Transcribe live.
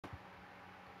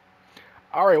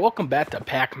Alright, welcome back to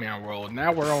Pac-Man World.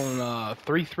 Now we're on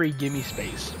 3-3 Gimme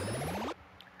Space.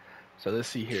 So let's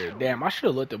see here. Damn, I should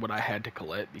have looked at what I had to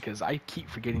collect because I keep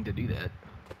forgetting to do that.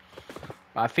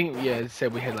 I think, yeah, it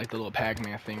said we had like the little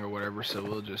Pac-Man thing or whatever, so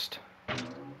we'll just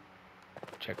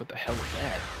check what the hell is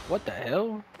that. What the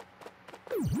hell?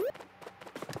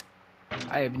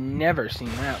 I have never seen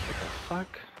that. What the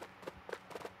fuck?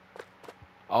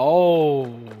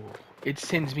 Oh, it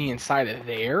sends me inside of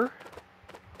there?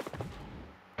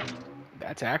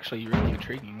 That's actually really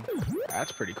intriguing.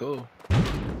 That's pretty cool.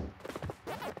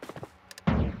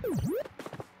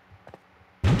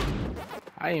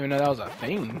 I didn't even know that was a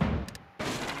thing.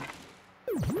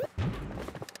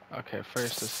 Okay,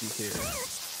 first let's see here.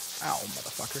 Ow,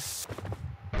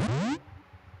 motherfucker.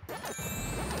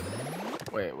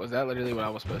 Wait, was that literally what I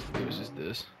was supposed to do? It's just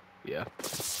this? Yeah.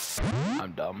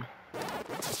 I'm dumb.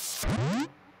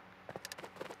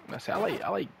 I say I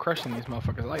like crushing these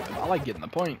motherfuckers. I like getting the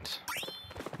points.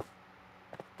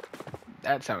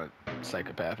 That sounded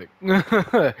psychopathic.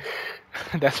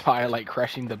 That's why I like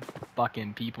crushing the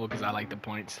fucking people, because I like the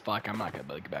points. Fuck, I'm not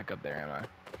gonna get back up there, am I?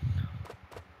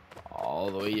 All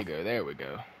the way you go. There we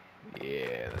go.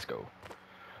 Yeah, let's go.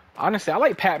 Honestly, I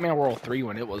like Pac-Man World 3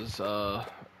 when it was,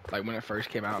 like when it first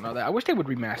came out and all that. I wish they would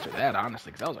remaster that,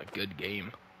 honestly, because that was a good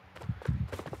game.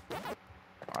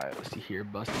 Alright, let's see here.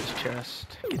 Bust this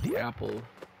chest. Get the apple.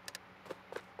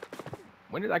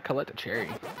 When did I collect the cherry?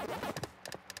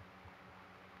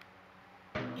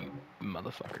 You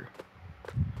motherfucker.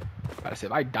 I said,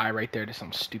 if I die right there to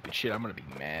some stupid shit, I'm gonna be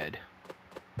mad.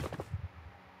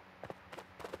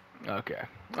 Okay.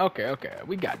 Okay.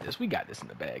 We got this. We got this in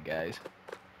the bag, guys.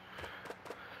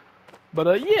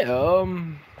 But, yeah,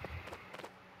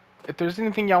 if there's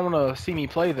anything y'all want to see me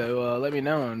play, though, let me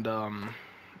know, and,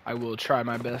 I will try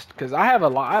my best, because I have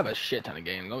a shit ton of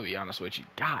games, let me be honest with you.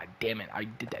 God damn it, I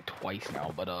did that twice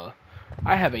now, but,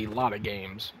 I have a lot of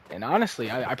games, and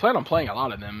honestly, I plan on playing a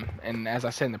lot of them, and as I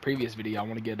said in the previous video, I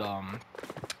want to get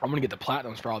the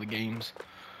platinums for all the games,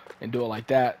 and do it like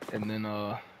that, and then,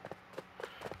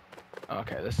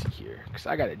 okay, let's see here, because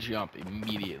I gotta jump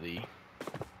immediately.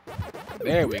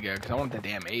 There we go, because I want the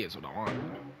damn A is what I want.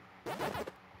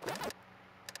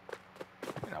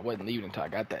 And I wasn't leaving until I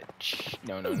got that.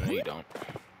 No, you don't.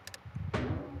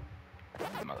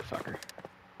 Motherfucker.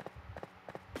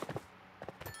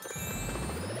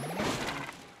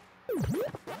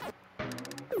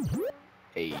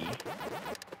 A.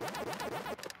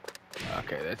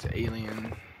 Okay, that's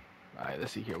alien. Alright,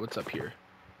 let's see here. What's up here?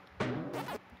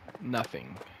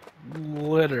 Nothing.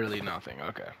 Literally nothing.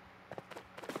 Okay.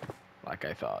 Like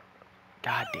I thought.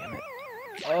 God damn it.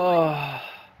 Oh.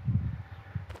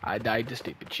 I died to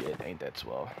stupid shit. Ain't that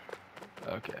swell?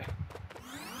 Okay.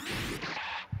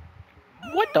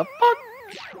 What the fuck?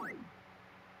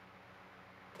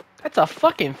 That's a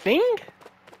fucking thing?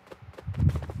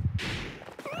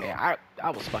 Man, I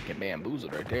was fucking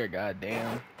bamboozled right there. God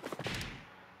damn.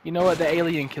 You know what? The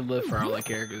alien can live for all I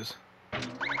care, because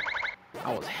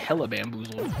I was hella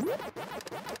bamboozled.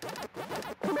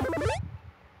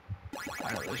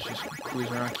 Alright, let's just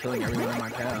cruise around killing everyone in my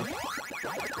path.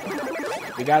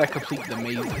 We gotta complete the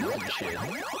mazes and shit.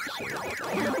 So,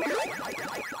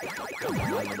 come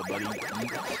on, little buddy.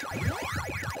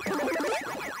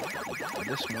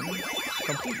 This one,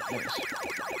 complete. Nice.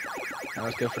 Now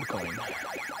let's go for the coin.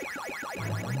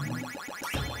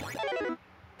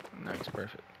 Nice,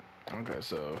 perfect. Okay,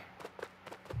 so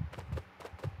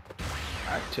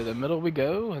back to the middle we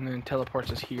go, and then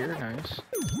teleports us here. Nice.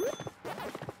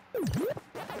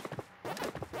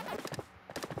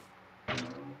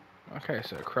 Okay,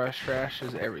 so crush trash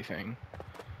is everything.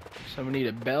 So we need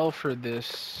a bell for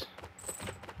this.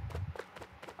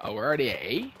 Oh, we're already at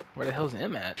A? Where the hell's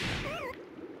M at?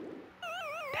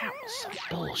 That was some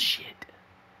bullshit.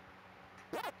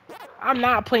 I'm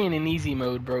not playing in easy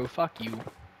mode, bro. Fuck you.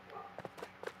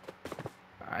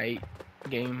 Alright,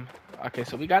 game. Okay,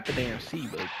 so we got the damn C,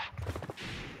 but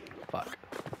fuck.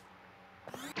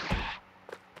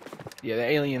 Yeah, the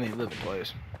alien ain't living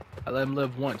twice. I let him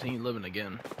live once, he ain't living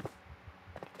again.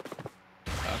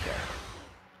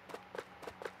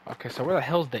 Okay, so where the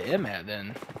hell's the M at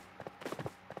then?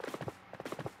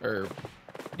 Or,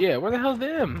 yeah, where the hell's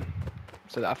the M?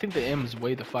 So I think the M's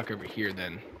way the fuck over here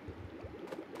then.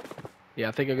 Yeah,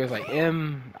 I think it goes like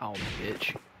M. Oh,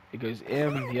 bitch. It goes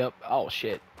M, yep. Oh,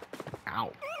 shit.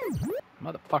 Ow.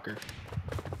 Motherfucker.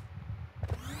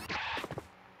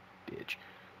 Bitch.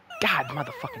 God,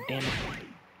 motherfucking damn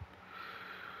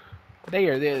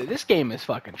it. This game is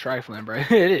fucking trifling, bro.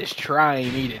 It is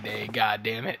trying me today, god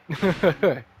damn it.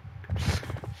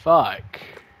 Fuck.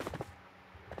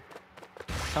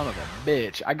 Son of a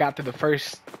bitch. I got through the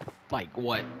first, like,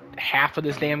 what, half of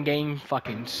this damn game?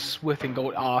 Fucking swift and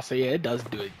gold. Oh, so yeah, it does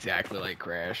do exactly like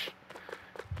Crash.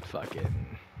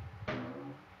 Fucking.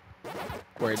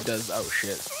 Where it does. Oh,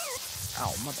 shit.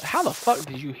 Oh, mother. How the fuck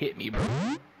did you hit me, bro?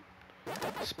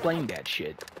 Explain that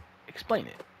shit. Explain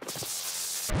it.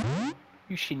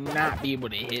 You should not be able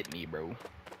to hit me, bro. I'm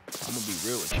gonna be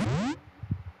real with you.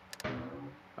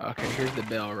 Okay, here's the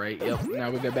bell, right? Yep. Now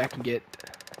we go back and get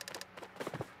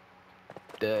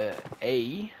the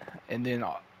A, and then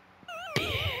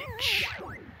bitch.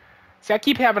 See, I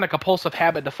keep having a compulsive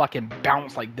habit to fucking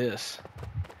bounce like this,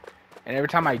 and every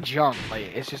time I jump,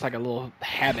 like it's just like a little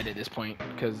habit at this point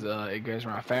because it goes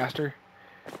around faster.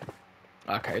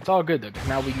 Okay, it's all good though. 'Cause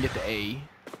now we can get the A.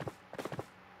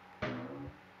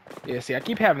 Yeah, see, I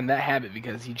keep having that habit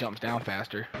because he jumps down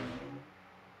faster,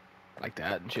 like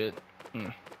that and shit.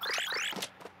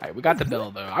 Alright, we got the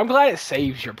bell though. I'm glad it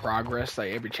saves your progress,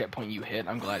 like every checkpoint you hit.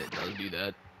 I'm glad it does do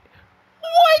that.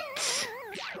 What?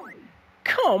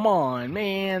 Come on,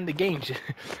 man. The game's just...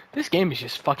 This game is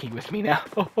just fucking with me now.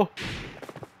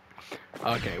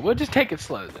 Okay, we'll just take it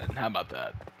slow then. How about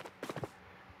that?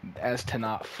 As to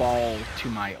not fall to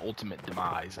my ultimate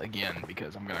demise again,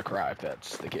 because I'm gonna cry if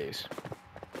that's the case.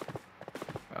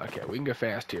 Okay, we can go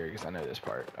fast here because I know this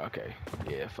part. Okay,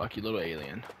 yeah, fuck you, little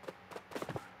alien.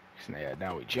 So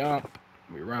now we jump,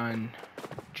 we run,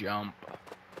 jump,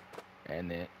 and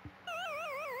then...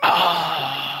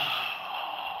 Oh!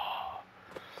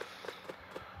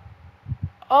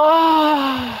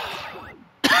 Oh!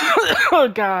 Oh,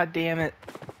 god damn it.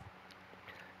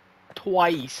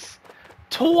 Twice,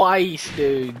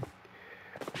 dude.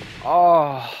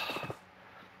 Oh.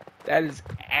 That is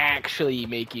actually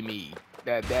making me...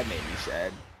 That made me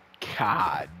sad.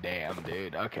 God damn,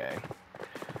 dude. Okay.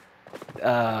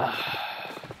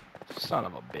 Son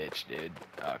of a bitch, dude.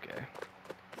 Okay.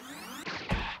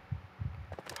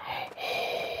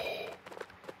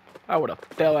 I would have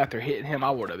fell after hitting him.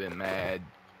 I would have been mad.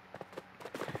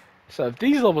 So if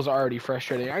these levels are already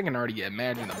frustrating, I can already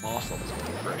imagine the boss levels going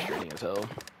to be frustrating as hell.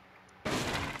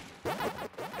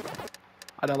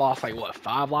 I done lost like what,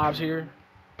 5 lives here?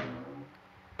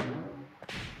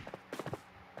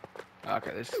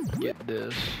 Okay, let's get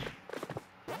this.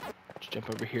 Let's jump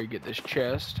over here, get this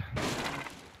chest.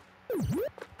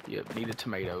 Yep, need a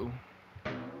tomato.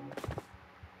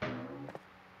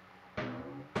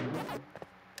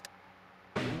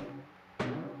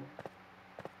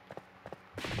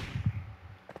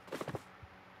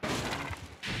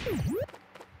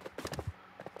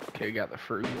 Okay, we got the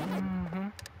fruit.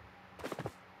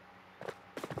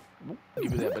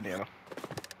 Give me that banana.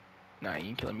 Nah, you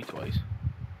ain't killing me twice.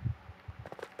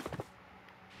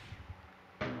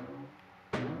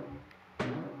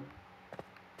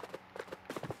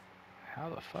 How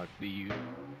the fuck do you...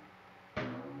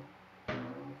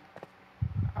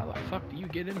 How the fuck do you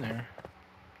get in there?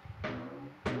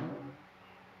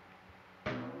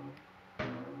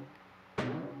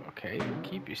 Okay,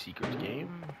 keep your secrets,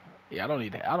 game. Yeah, I don't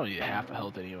need half a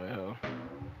health anyway, huh?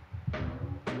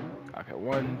 Okay,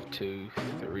 1, 2,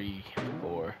 3,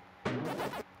 4.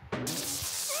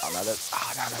 Oh no, that's...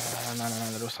 Oh, no,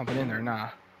 there was something in there, nah.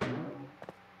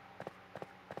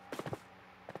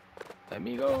 Let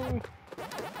me go.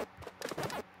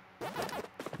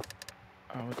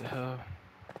 Oh, what the hell?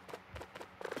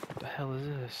 What the hell is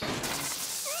this?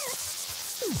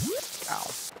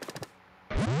 Ow.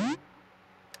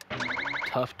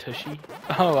 Tough tushy.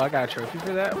 Oh, I got a trophy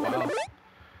for that? Wow.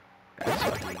 That's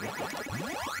fucking...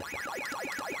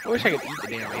 I wish I could eat the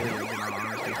damn aliens, in all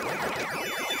honesty.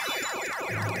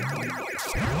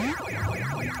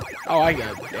 Oh, I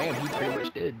got... Damn, he pretty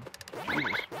much did.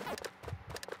 Jesus.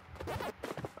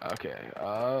 Okay,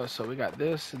 so we got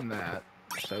this and that.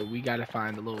 So we gotta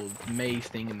find the little maze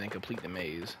thing and then complete the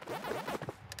maze.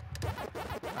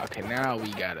 Okay, now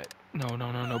we got it. No,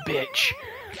 bitch!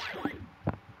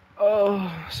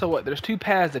 Oh, so what? There's 2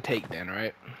 paths to take then,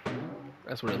 right?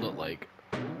 That's what it looked like.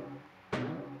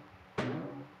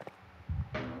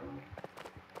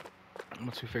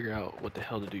 Once we figure out what the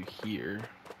hell to do here.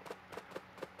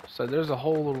 So there's a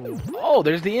whole little... Oh,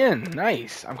 there's the end!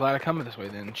 Nice! I'm glad I come this way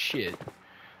then. Shit.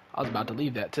 I was about to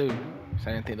leave that too. So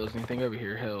I didn't think there was anything over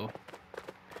here. Hell.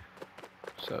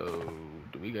 So,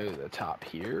 do we go to the top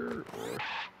here? Or...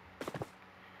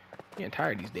 I'm getting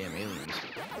tired of these damn aliens.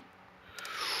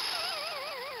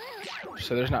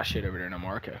 So there's not shit over there no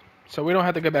more. Okay. So we don't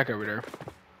have to go back over there.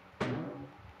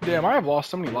 Damn, I have lost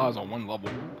so many lives on one level.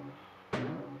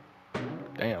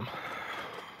 Damn.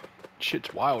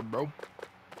 Shit's wild, bro.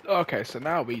 Okay, so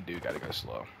now we do gotta go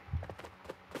slow.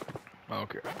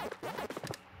 Okay.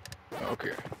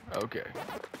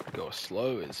 Go as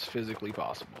slow as physically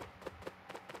possible.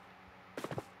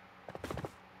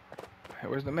 Hey,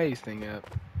 where's the maze thing at?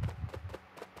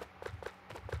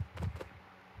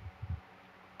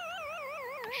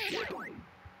 Shit.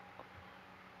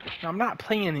 No, I'm not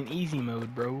playing in easy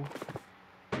mode, bro.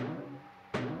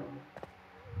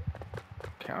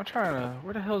 Okay, I'm trying to...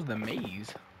 Where the hell's the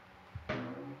maze?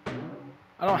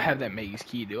 I don't have that maze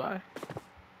key, do I?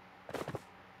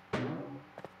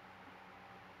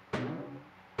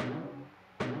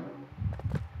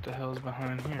 What the hell's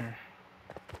behind here?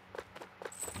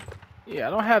 Yeah,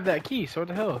 I don't have that key, so what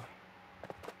the hell?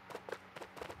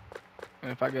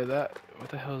 And if I get that, what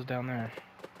the hell's down there?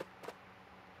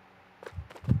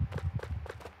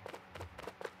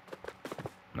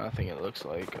 Nothing, it looks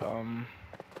like. Bro,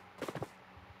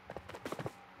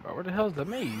 where the hell's the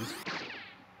maze?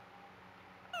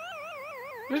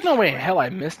 There's no way in hell I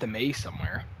missed a maze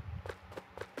somewhere.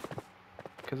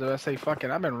 Because if I say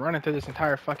fucking, I've been running through this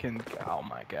entire fucking... Oh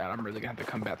my god, I'm really gonna have to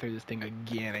come back through this thing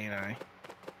again, ain't I?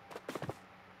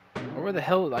 Or where the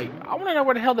hell, like, I wanna know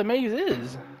where the hell the maze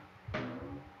is.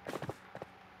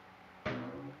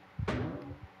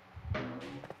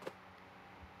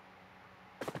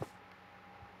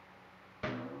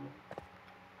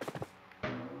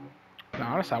 No,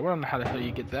 honestly, I wanna know how the hell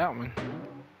you get that one.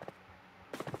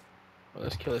 Well,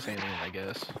 let's kill this alien, I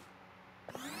guess.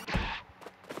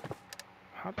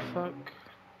 How the fuck?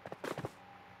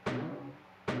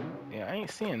 Yeah, I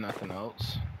ain't seeing nothing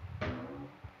else.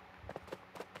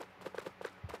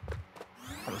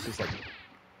 Unless it's like...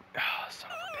 Oh, son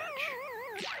of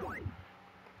a bitch.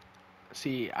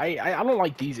 See, I don't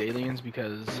like these aliens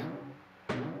because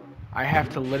I have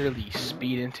to literally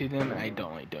speed into them, and I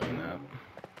don't like doing that.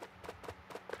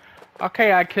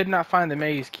 Okay, I could not find the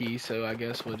maze key, so I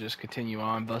guess we'll just continue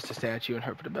on, bust a statue, and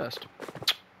hope for the best.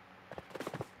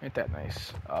 Ain't that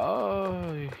nice?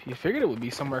 Oh, you figured it would be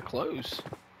somewhere close.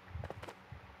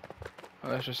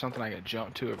 Well, that's just something I could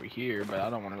jump to over here, but I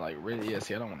don't want to, like, really... Yeah,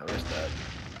 see, I don't want to risk that.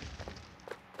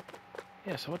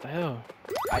 Yeah, so what the hell?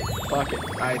 Fuck it.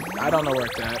 I don't know where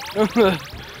it's at.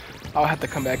 I'll have to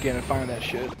come back in and find that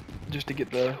shit. Just to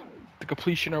get the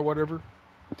completion or whatever.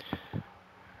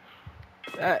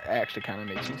 That actually kind of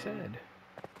makes me sad.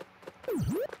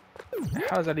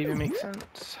 How does that even make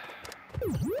sense?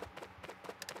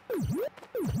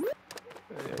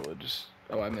 Yeah, we'll just...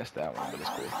 Oh, I missed that one, but it's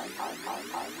cool.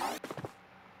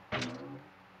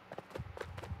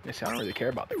 Yeah, see, I don't really care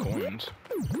about the coins.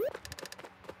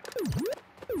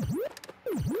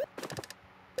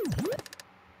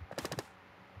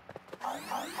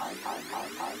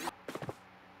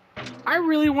 I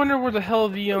really wonder where the hell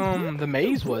the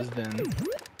maze was then.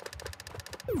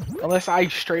 Unless I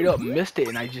straight up missed it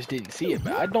and I just didn't see it,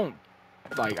 but I don't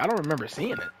remember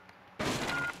seeing it.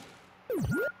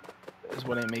 That's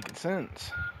what ain't making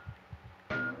sense.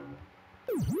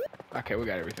 Okay, we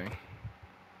got everything.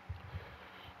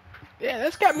 Yeah,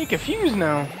 that's got me confused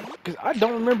now, because I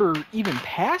don't remember even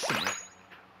passing it.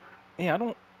 Yeah,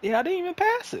 I didn't even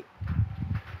pass it.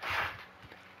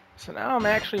 So now I'm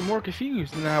actually more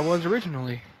confused than I was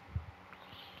originally.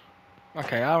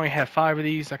 Okay, I only have 5 of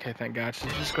these. Okay, thank God. So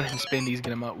just go ahead and spin these,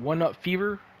 get them up. 1-up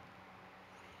fever.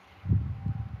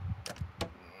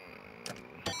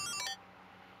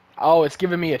 Oh, it's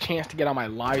giving me a chance to get all my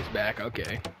lives back.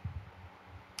 Okay.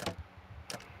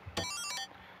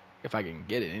 If I can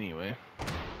get it anyway.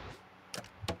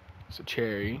 So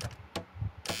cherry.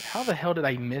 How the hell did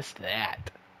I miss that?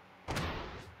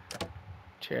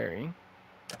 Cherry.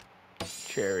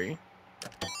 Cherry.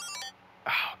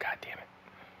 Oh, god damn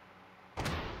it.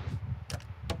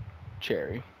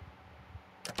 Cherry.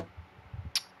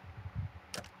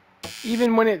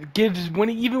 Even when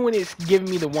it's giving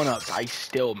me the 1-ups, I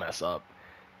still mess up.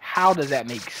 How does that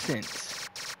make sense?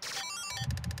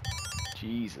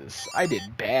 Jesus, I did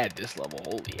bad this level.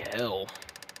 Holy hell.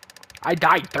 I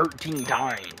died 13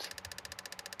 times.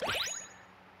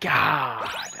 God,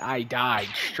 I died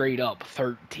straight up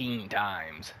 13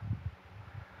 times.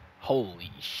 Holy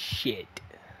shit.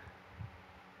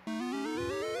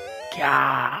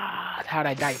 God, how'd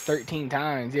I die 13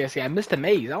 times? Yeah, see, I missed a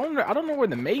maze. I don't know where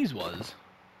the maze was.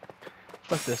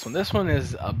 What's this one? This one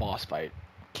is a boss fight.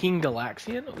 King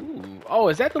Galaxian? Ooh. Oh,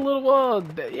 is that the little,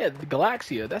 yeah, the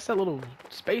Galaxia. That's that little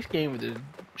space game with the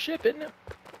ship, isn't it?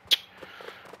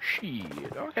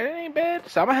 Shit. Okay, that ain't bad.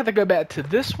 So I'm gonna have to go back to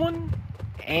this one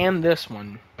and this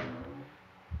one.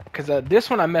 Because this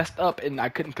one I messed up and I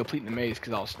couldn't complete the maze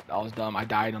because I was dumb. I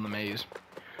died on the maze.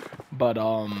 But,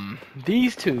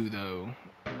 these two, though,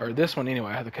 or this one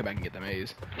anyway, I have to come back and get the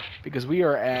maze. Because we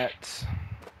are at,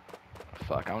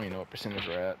 fuck, I don't even know what percentage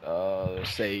we're at.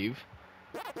 Save.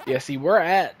 Yeah, see, we're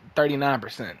at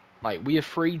 39%. Like, we have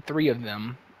freed 3 of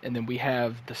them, and then we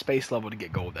have the space level to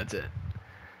get gold. That's it.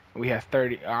 We have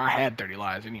 30. I had 30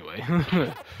 lives anyway.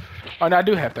 Oh, no, I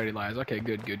do have 30 lives. Okay,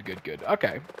 good, good, good, good.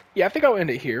 Okay. Yeah, I think I'll end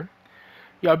it here.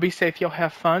 Y'all be safe. Y'all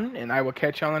have fun, and I will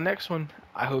catch you on the next one.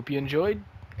 I hope you enjoyed,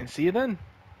 and see you then.